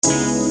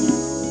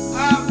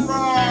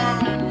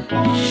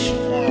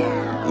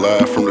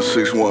Live from the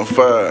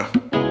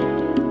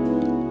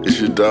 615. It's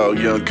your dog,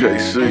 Young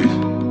KC.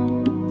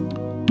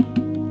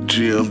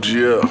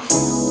 GMGL.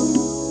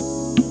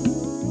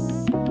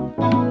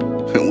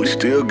 And we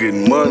still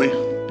getting money.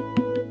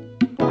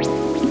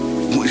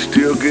 We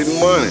still getting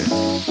money.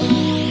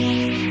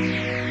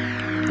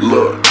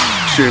 Look,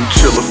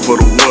 chinchilla for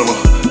the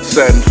winter,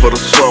 satin for the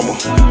summer.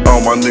 All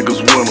my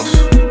niggas winners,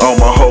 all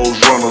my hoes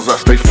runners. I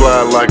stay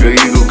fly like an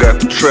eagle, got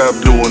the trap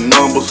doing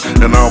numbers,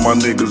 and all my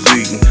niggas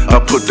eating. I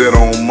put that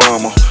on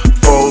mama.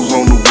 Foes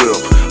on the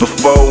whip, a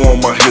foe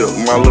on my hip.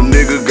 My little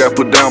nigga got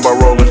put down by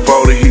rolling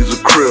 40, he's a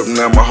crib.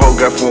 Now my hoe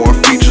got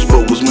foreign features,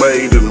 but was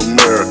made in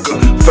America.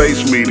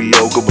 Face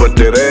mediocre, but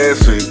that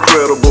ass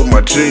incredible.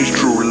 My jeans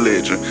true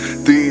religion.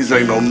 These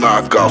ain't no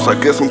knockoffs. I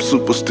guess I'm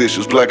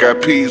superstitious. Black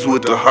eyed peas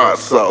with the hot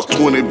sauce.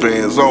 20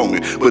 bands on me,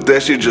 but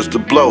that shit just a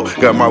blow.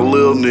 Got my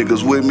little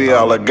niggas with me.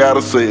 All I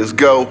gotta say is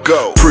go,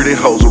 go. Pretty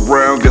hoes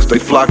around, guess they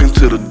flocking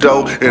to the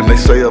dough. And they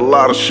say a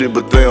lot of shit,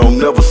 but they don't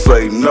never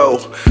say no.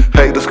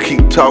 Haters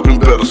keep talking,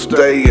 better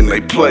stay in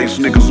they place.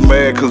 Niggas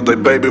mad cause they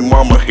baby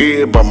mama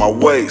head by my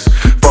waist.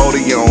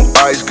 40 on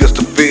ice, guess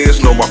the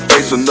feds know my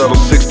face. Another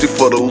 60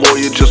 for the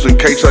lawyer just in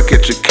case I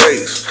catch a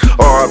case.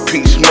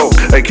 R.I.P. Smoke,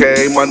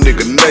 aka my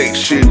nigga Nate.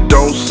 Shit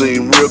don't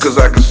seem real cause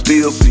I can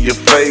still see your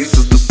face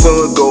as the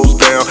sun goes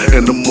down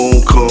and the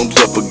moon comes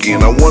up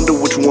again. I wonder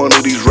which one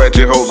of these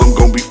ratchet hoes I'm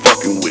gonna be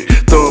fucking with.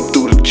 Thumb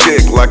through the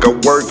check like I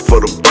work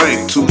for the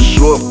bank. Too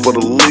short for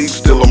the league,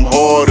 still I'm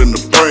hard in the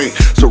brain.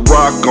 So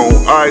rock on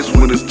ice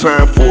when it's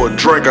time for a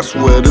drink. I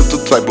swear this the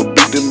type of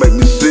beat that make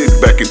me sit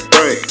back and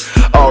think.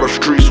 All the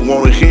streets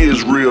wanna hear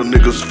is real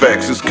niggas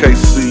facts. It's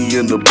KC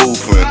in the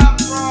booth